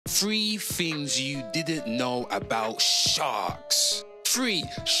3 things you didn't know about sharks. 3.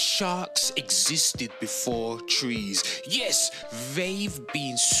 Sharks existed before trees. Yes, they've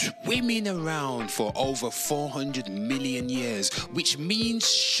been swimming around for over 400 million years, which means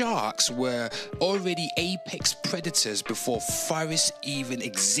sharks were already apex predators before forests even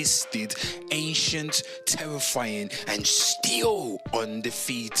existed, ancient, terrifying, and still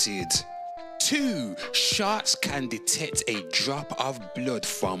undefeated. 2. Sharks can detect a drop of blood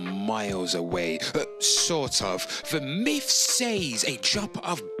from miles away. Sort of. The myth says a drop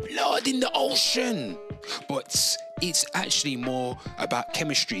of blood in the ocean. But it's actually more about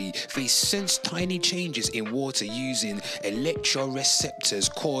chemistry. They sense tiny changes in water using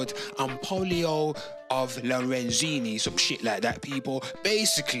electroreceptors called ampoule of Lorenzini, some shit like that, people.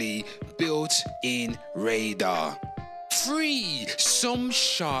 Basically, built-in radar. 3. Some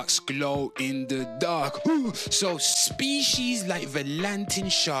sharks glow in the dark. So species like the lantern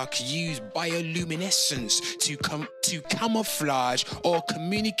shark use bioluminescence to camouflage or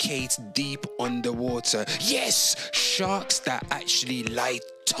communicate deep underwater. Yes, sharks that actually light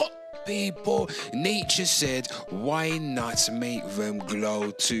up, people. Nature said, why not make them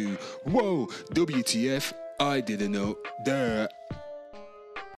glow too? Whoa, WTF, I didn't know. Duh.